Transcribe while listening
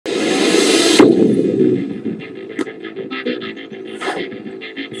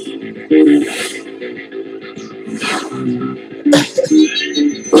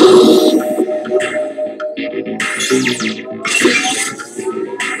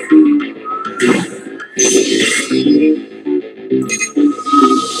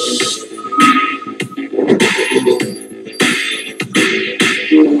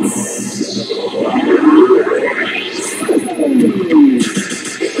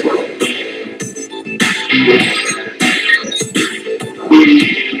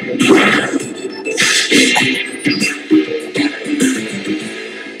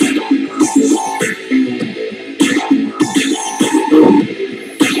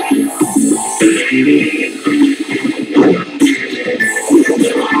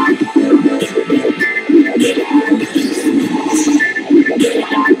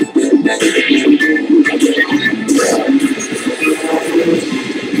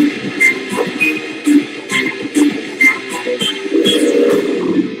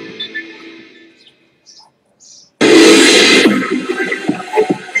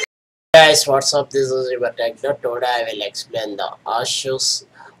Guys, what's up? This is your Techno. Today I will explain the ASUS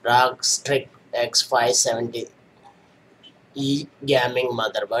ROG Strix X570-E Gaming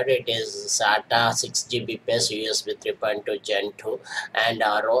motherboard. It is SATA 6 GB plus USB 3.2 Gen 2 and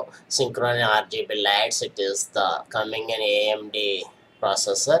ROG RGB lights. It is the coming in AMD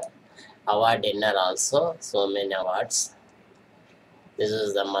processor. Award dinner also. So many awards. This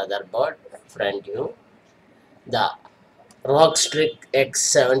is the motherboard front view. The ROG Strix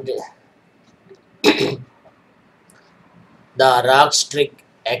X70. The ROG Strix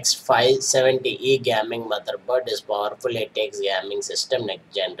X570-E Gaming motherboard is powerful ATX gaming system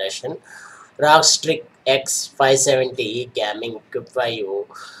next generation. ROG Strix X570-E Gaming equipped you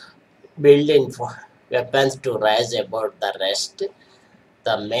built-in weapons to rise above the rest.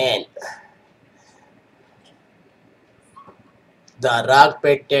 The ROG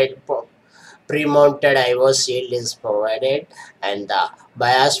patented pre-mounted IO shield is provided, and the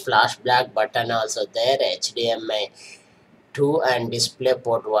BIOS flashback button also there. HDMI 2 and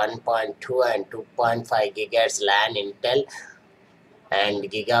DisplayPort 1.2 and 2.5 GHz LAN Intel and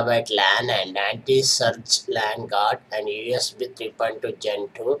Gigabyte LAN and anti-surge LANguard and USB 3.2 Gen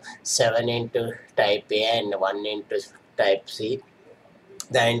 2, 7 into Type A and 1 into Type C.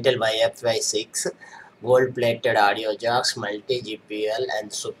 The Intel Wi-Fi 6, gold-plated audio jacks, multi-GPL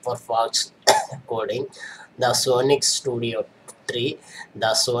and SuperFox coding. The Sonic Studio 3,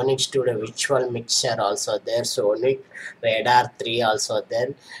 the Sonic Studio Virtual Mixer also there, Sonic Radar 3 also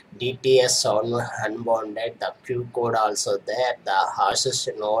there, DTS sound unbounded, the Q code also there, the ASUS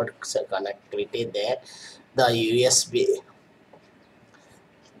node connectivity there, the USB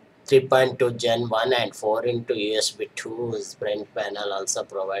 3.2 Gen 1 and 4 into USB 2 is front panel also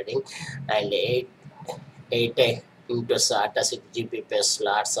providing, and 8 into SATA 6 GB plus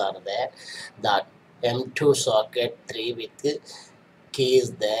slots are there. The M2 socket 3 with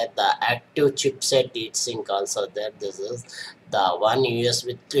keys there. The active chipset heatsink also there. This is the one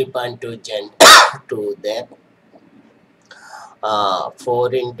USB 3.2 Gen 2 there.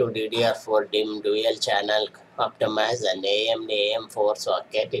 4 into DDR4 DIMM dual channel optimized and AMD AM4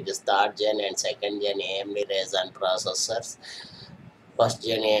 socket. It is 3rd gen and 2nd gen AMD Ryzen processors. 1st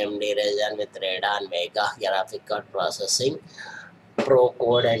gen AMD Ryzen with Radeon Vega graphic card processing.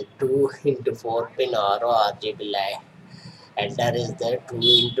 ProCool and 2 into 4 pin ROG RGB light header is there. 2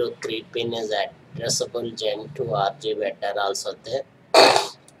 into 3 pin is addressable Gen 2 RGB header also there.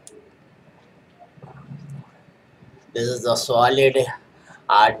 This is the solid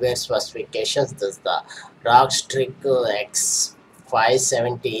hardware specifications. This is the ROG Strix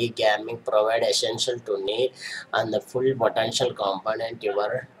X570-E Gaming provide essential to need and the full potential component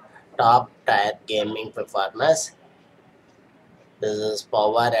your top tier gaming performance. This is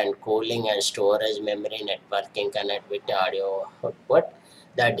power and cooling and storage, memory, networking, connectivity, audio output.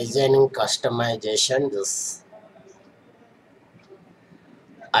 The designing customization, this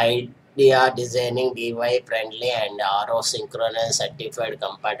idea designing DIY friendly and RO synchronous certified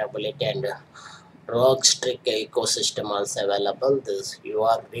compatibility and ROG Strix ecosystem also available. This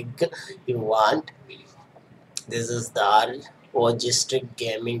your rig you want. This is the ROG Strix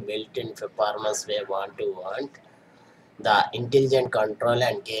gaming built-in performance we want. The intelligent control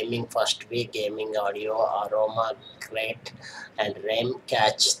and gaming first way gaming audio aroma crate and RAM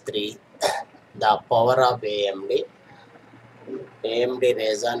catch 3. The power of AMD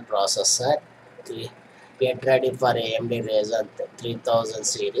Ryzen processor. Get ready for AMD Ryzen 3000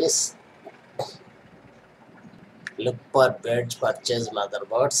 series. Look for bids purchase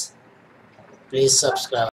motherboards. Please subscribe.